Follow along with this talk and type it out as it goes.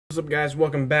What's up, guys?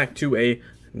 Welcome back to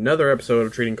another episode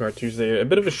of Trading Card Tuesday. A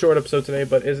bit of a short episode today,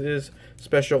 but it is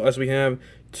special as we have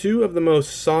two of the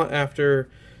most sought after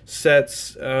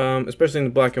sets, especially in the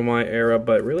black and white era,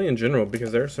 but really in general,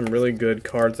 because there are some really good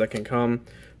cards that can come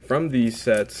from these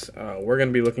sets. We're going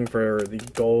to be looking for the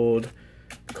gold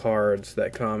cards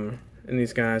that come in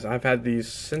these guys. I've had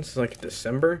these since like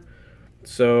December,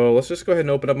 so let's just go ahead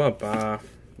and open them up.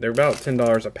 They're about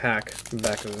 $10 a pack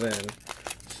back then,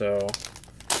 so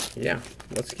yeah,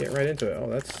 let's get right into it. Oh,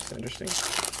 that's interesting.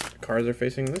 Cards are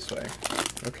facing this way.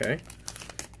 Okay.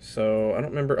 So, I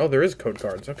don't remember. Oh, there is code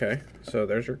cards. Okay. So,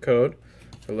 there's your code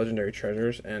for Legendary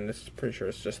Treasures, and this is pretty sure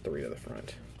it's just 3 to the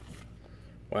front.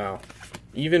 Wow.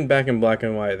 Even back in black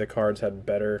and white, the cards had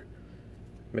better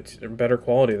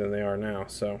quality than they are now.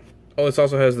 So, oh, this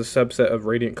also has the subset of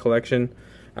Radiant Collection.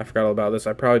 I forgot all about this.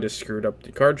 I probably just screwed up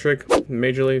the card trick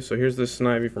majorly. So, here's this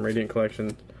Snivy from Radiant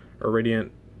Collection, or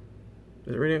Radiant...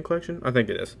 Is it Radiant Collection? I think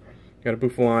it is. Got a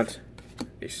Bouffalant,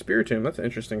 a Spiritomb, that's an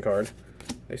interesting card,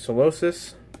 a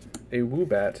Solosis, a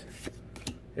Woobat,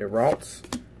 a Ralts,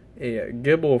 a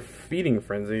Gible Feeding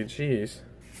Frenzy, jeez,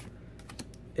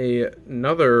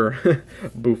 another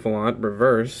Bouffalant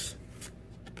reverse,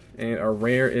 and our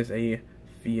rare is a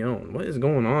Phione. What is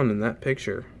going on in that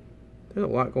picture? There's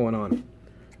a lot going on.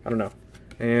 I don't know.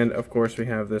 And of course we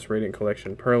have this Radiant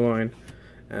Collection Purrloin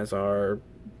as our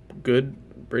good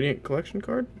Radiant Collection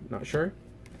card, not sure.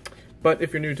 But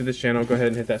if you're new to this channel, go ahead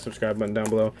and hit that subscribe button down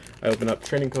below. I open up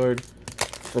trading card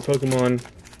for Pokemon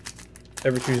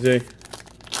every Tuesday.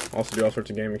 Also do all sorts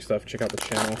of gaming stuff. Check out the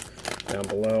channel down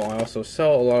below. I also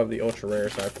sell a lot of the ultra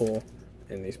rares I pull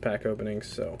in these pack openings,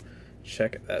 so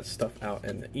check that stuff out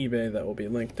in the eBay. That will be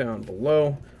linked down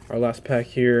below. Our last pack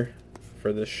here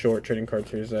for this short Trading Card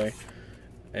Tuesday.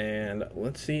 And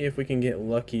let's see if we can get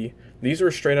lucky. These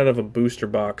were straight out of a booster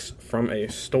box from a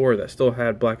store that still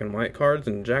had black and white cards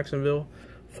in Jacksonville,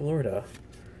 Florida.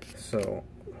 So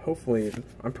hopefully,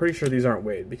 I'm pretty sure these aren't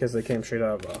weighed because they came straight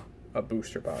out of a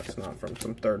booster box, not from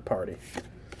some third party.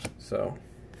 So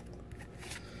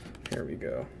here we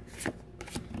go.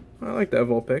 I like that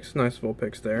Vulpix. Nice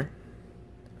Vulpix there.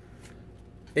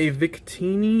 A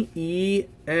Victini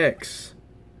EX.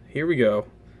 Here we go.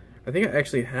 I think I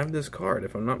actually have this card,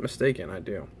 if I'm not mistaken. I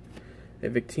do. A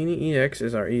Victini EX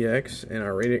is our EX, and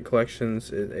our Radiant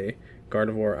Collections is a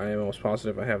Gardevoir. I am almost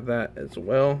positive I have that as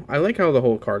well. I like how the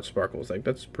whole card sparkles. Like,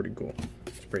 that's pretty cool.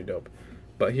 It's pretty dope.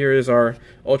 But here is our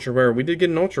Ultra Rare. We did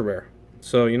get an Ultra Rare.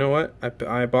 So, you know what?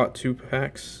 I bought 2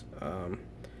 packs.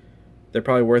 They're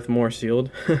probably worth more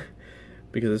sealed,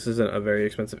 because this isn't a very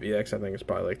expensive EX. I think it's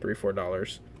probably like $3 or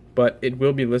 $4. But it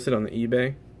will be listed on the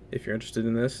eBay. If you're interested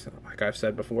in this, like I've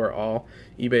said before, all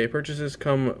eBay purchases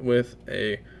come with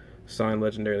a signed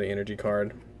Legendary Energy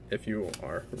card if you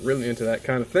are really into that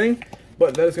kind of thing.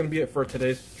 But that is going to be it for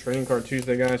today's Trading Card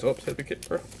Tuesday, guys. Oops, hit the kit,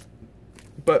 bro.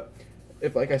 But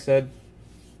if, like I said,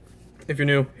 if you're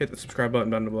new, hit the subscribe button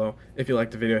down below. If you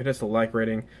liked the video, hit us a like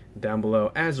rating down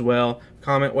below as well.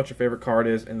 Comment what your favorite card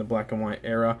is in the black and white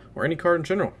era, or any card in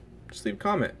general. Just leave a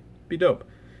comment. Be dope.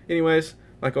 Anyways,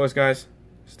 like always, guys,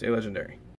 stay legendary.